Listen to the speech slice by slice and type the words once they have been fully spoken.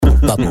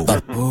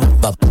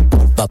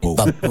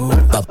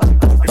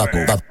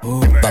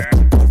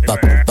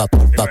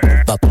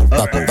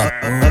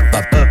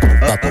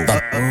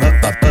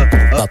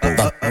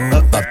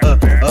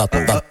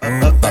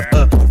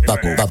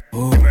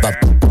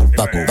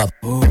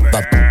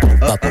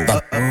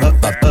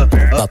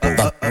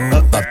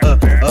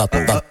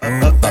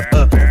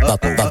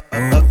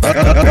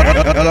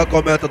Ela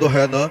comenta do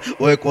Rennan,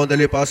 oi, quando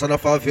ele passa na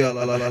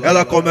favela.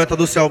 Ela comenta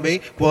do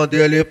Selminho, quando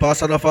ele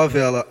passa na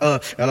favela.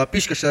 Ela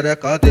pisca a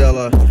xereca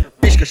dela,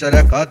 pisca a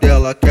xereca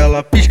dela, que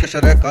ela pisca a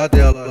xereca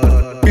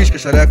dela, pisca a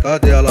xereca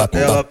dela,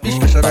 ela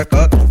pisca a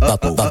xereca.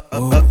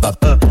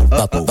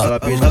 Ela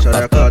pisca a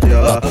xereca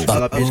dela,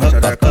 ela pisca a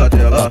xereca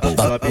dela,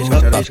 ela pisca a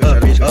xereca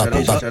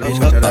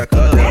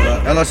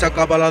dela. Ela se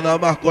acaba lá na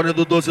Marconi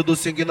do 12 do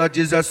Sing na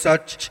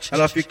 17.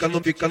 Ela fica no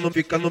match.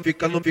 Ela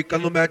fica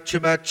no match.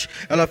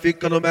 Ela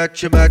fica no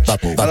match.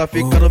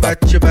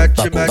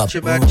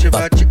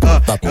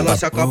 Ela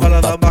se acaba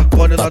lá na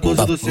Marconi na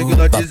 12 do Sing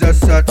na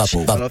 17.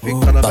 Ela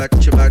fica no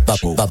match.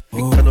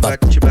 Fica no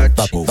match.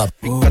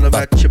 Fica no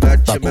match.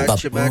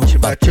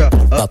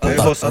 Vem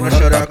roçando a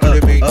xereca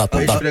em mim,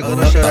 vem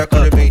esfregando a xereca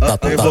em mim,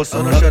 vem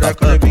roçando a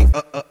xereca em mim.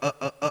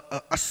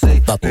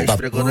 Assim, vem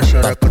esfregando a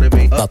xereca em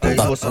mim, vem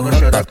roçando a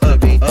xereca em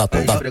mim,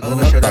 vem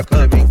esfregando a xereca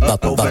em mim.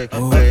 Então vem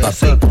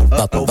assim,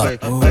 então vem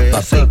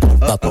assim,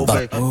 então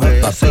vem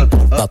assim,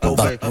 então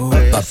vem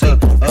assim,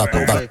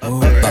 então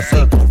vem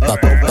assim, então vem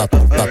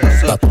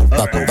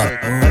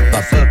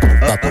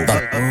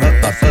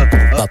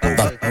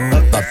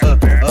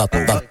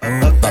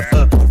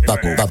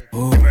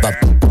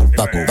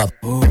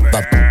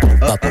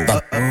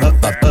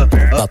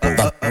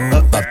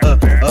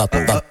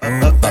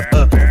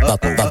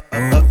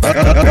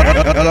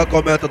Ela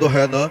comenta do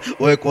Rennan,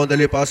 oi, quando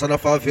ele passa na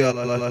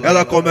favela.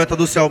 Ela comenta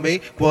do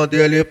Selminho, quando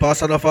ele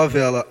passa na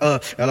favela.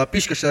 Ela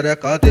pisca a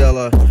xereca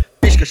dela,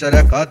 pisca a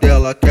xereca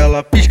dela, que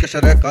ela pisca a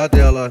xereca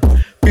dela,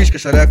 pisca a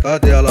xereca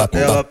dela,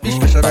 ela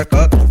pisca a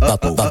xereca.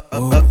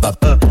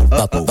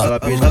 Ela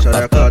pisca a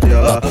xereca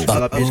dela, ela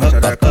pisca a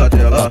xereca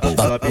dela,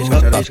 ela pisca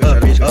a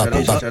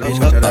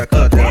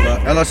xereca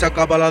dela. Ela se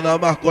acaba lá na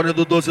Marconi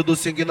do 12 do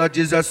Sing na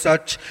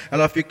 17.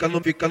 Ela fica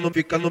no match.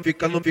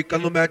 Ela fica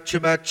no match.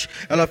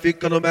 Ela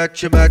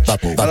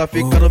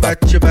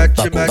fica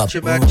no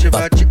match.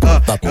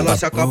 Ela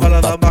se acaba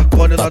lá na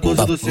Marconi na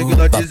 12 do Sing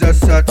na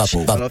 17.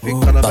 Ela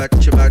fica no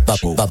match.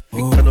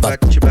 Fica no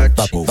match.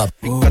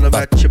 Fica no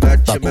match.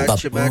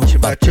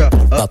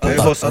 Vem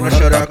roçando a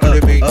xereca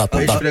em mim,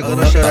 vem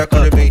esfregando a xereca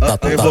em mim,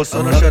 vem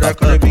roçando a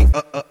xereca em mim.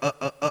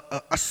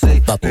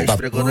 Assim, vem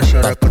esfregando a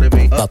xereca em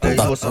mim, vem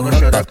roçando a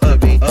xereca em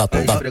mim,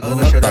 vem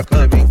esfregando a xereca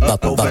em mim.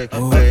 Então vem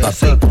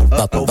assim,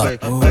 então vem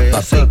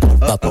assim,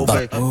 então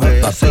vem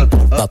assim,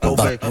 então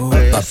vem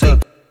assim,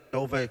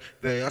 então vem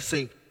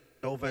assim,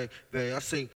 então vem assim.